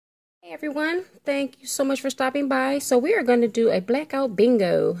Hey everyone, thank you so much for stopping by. So we are going to do a blackout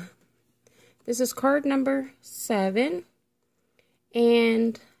bingo. This is card number 7,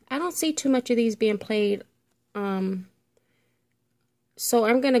 and I don't see too much of these being played. So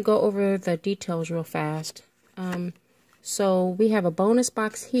I'm going to go over the details real fast. So we have a bonus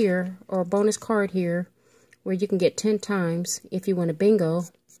box here, or a bonus card here, where you can get 10 times if you win a bingo.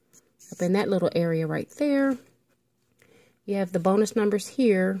 Up in that little area right there. You have the bonus numbers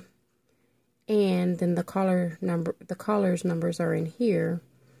here. And then the caller's numbers are in here.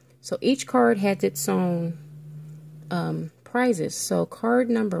 So each card has its own prizes. So card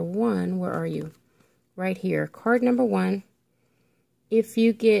number 1, where are you? Right here. Card number 1. If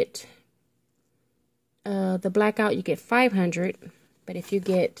you get the blackout, you get 500. But if you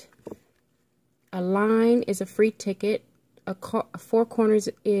get a line, is a free ticket. Four corners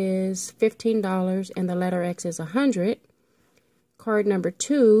is $15, and the letter X is 100. Card number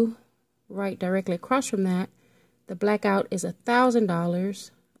 2. Right directly across from that, the blackout is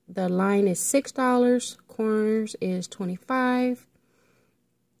 $1,000. The line is $6. Corners is $25.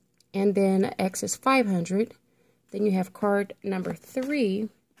 And then X is 500. Then you have card number 3.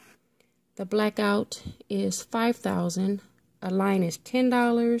 The blackout is $5,000. A line is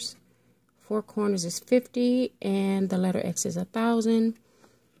 $10. Four corners is $50, and the letter X is 1,000.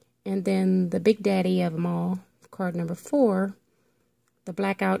 And then the big daddy of them all, card number 4. The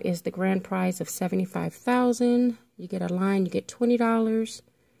blackout is the grand prize of $75,000. You get a line, you get $20.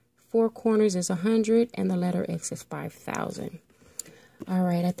 Four corners is 100, and the letter X is 5,000. All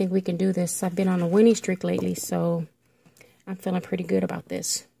right, I think we can do this. I've been on a winning streak lately, so I'm feeling pretty good about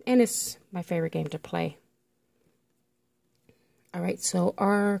this. And it's my favorite game to play. All right, so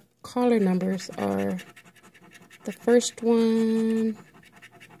our caller numbers are the first one,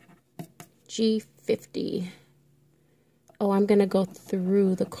 G50. Oh, I'm going to go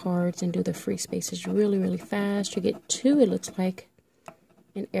through the cards and do the free spaces really, really fast. You get 2, it looks like,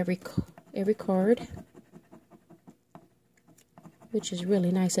 in every card, which is really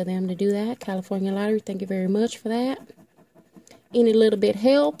nice of them to do that. California Lottery, thank you very much for that. Any little bit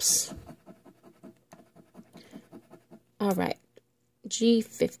helps. All right,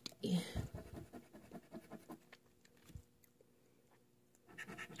 G50.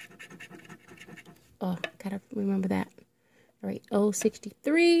 Oh, gotta remember that. All right,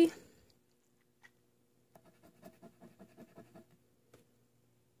 063.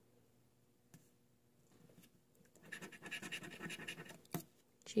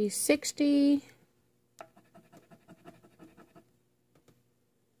 G60.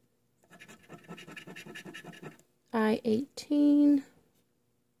 I18.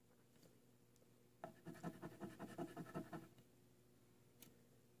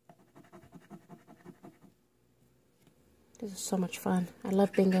 This is so much fun. I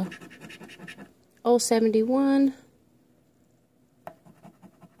love bingo. 071.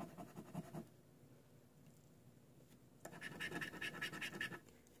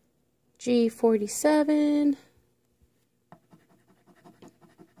 G47.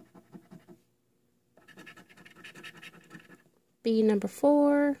 B number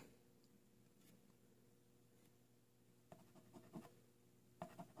 4.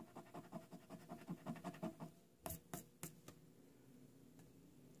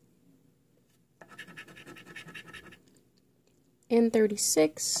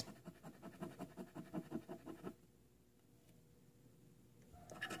 N36.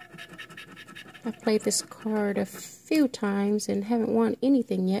 I've played this card a few times and haven't won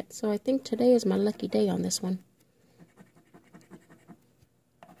anything yet, so I think today is my lucky day on this one.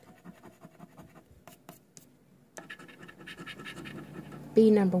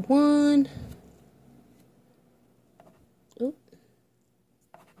 B number 1. Oop.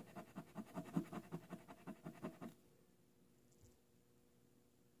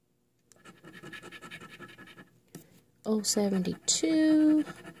 O72.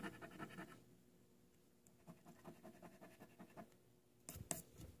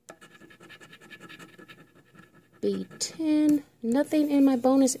 B10. Nothing in my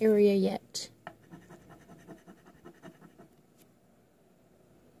bonus area yet.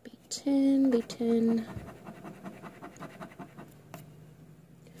 B10.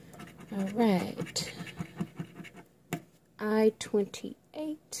 All right.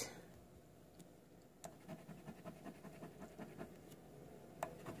 I28.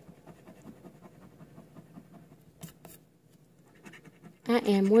 I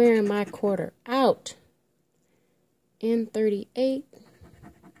am wearing my quarter out. N38.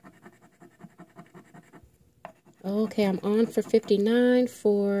 Okay, I'm on for 59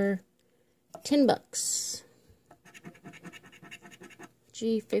 for $10.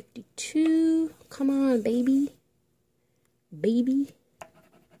 G52. Come on, baby. Baby.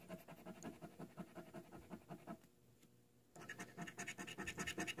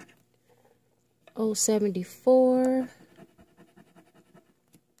 O74.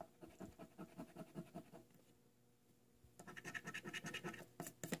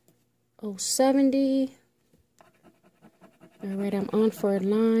 O70. All right, I'm on for a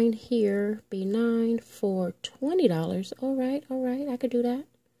line here. B9 for $20. All right, I could do that.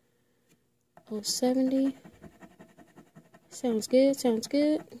 O70. Sounds good, sounds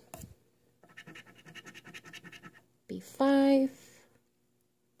good. B5.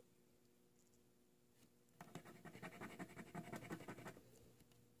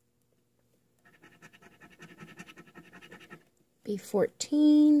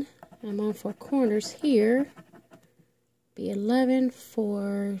 B14. I'm on for corners here. B11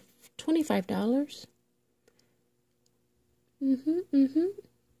 for $25.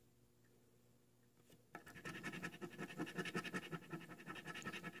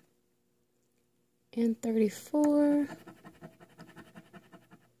 And 34.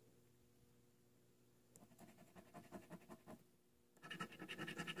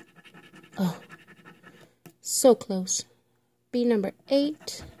 Oh, so close. B number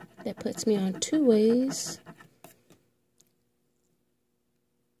 8. That puts me on 2 ways.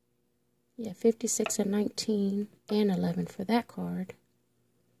 Yeah, 56 and 19 and 11 for that card.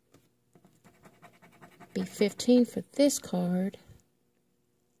 B15 for this card.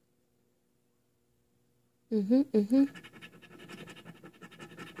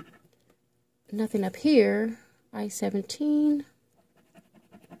 Nothing up here. I-17.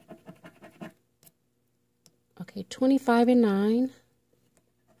 Okay, 25 and 9.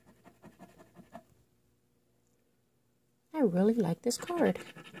 I really like this card.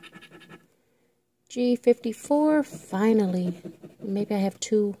 G54, finally. Maybe I have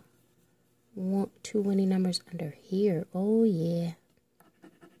two winning numbers under here. Oh, yeah.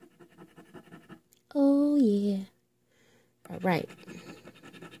 Oh, yeah. All right.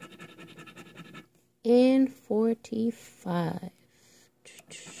 N45.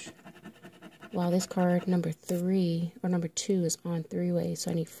 Wow, this card number 3 or number 2 is on 3 ways,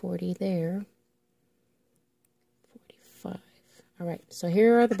 so I need 40 there. 45. All right, so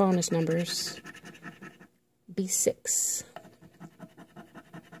here are the bonus numbers. B6. I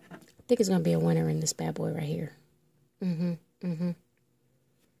think it's going to be a winner in this bad boy right here.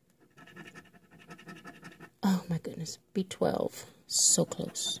 Oh, my goodness. B12. So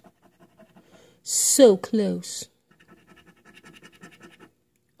close. So close.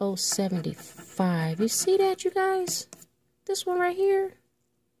 Oh, 75. You see that, you guys? This one right here.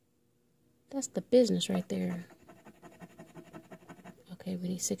 That's the business right there. Okay, we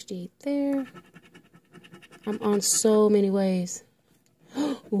need 68 there. I'm on so many ways.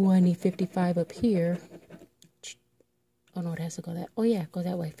 Oh, I need 55 up here. Oh, no, it has to go that. Oh, yeah, go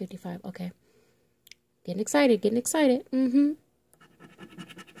that way. 55. Okay. Getting excited, getting excited. And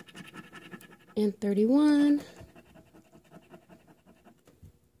 31.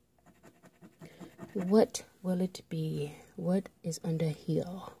 What will it be? What is under here?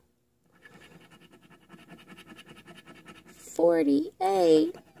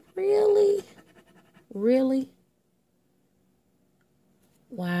 48. Really? Really?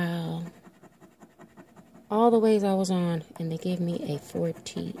 Wow. All the ways I was on, and they gave me a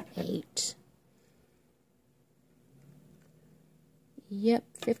 48. Yep,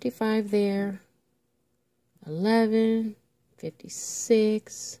 55 there. 11,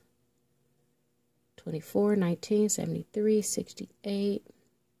 56, 24, 19, 73, 68,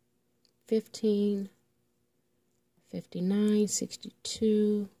 15, 59,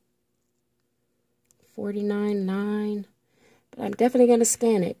 62, 49, 9. But I'm definitely going to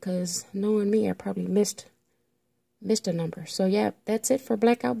scan it because knowing me, I probably missed a number. So, yeah, that's it for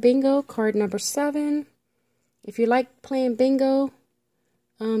Blackout Bingo, card number 7. If you like playing bingo,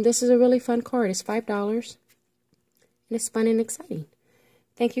 this is a really fun card. It's $5. And it's fun and exciting.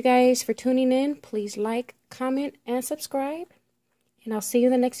 Thank you guys for tuning in. Please like, comment, and subscribe. And I'll see you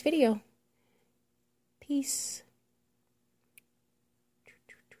in the next video. Peace.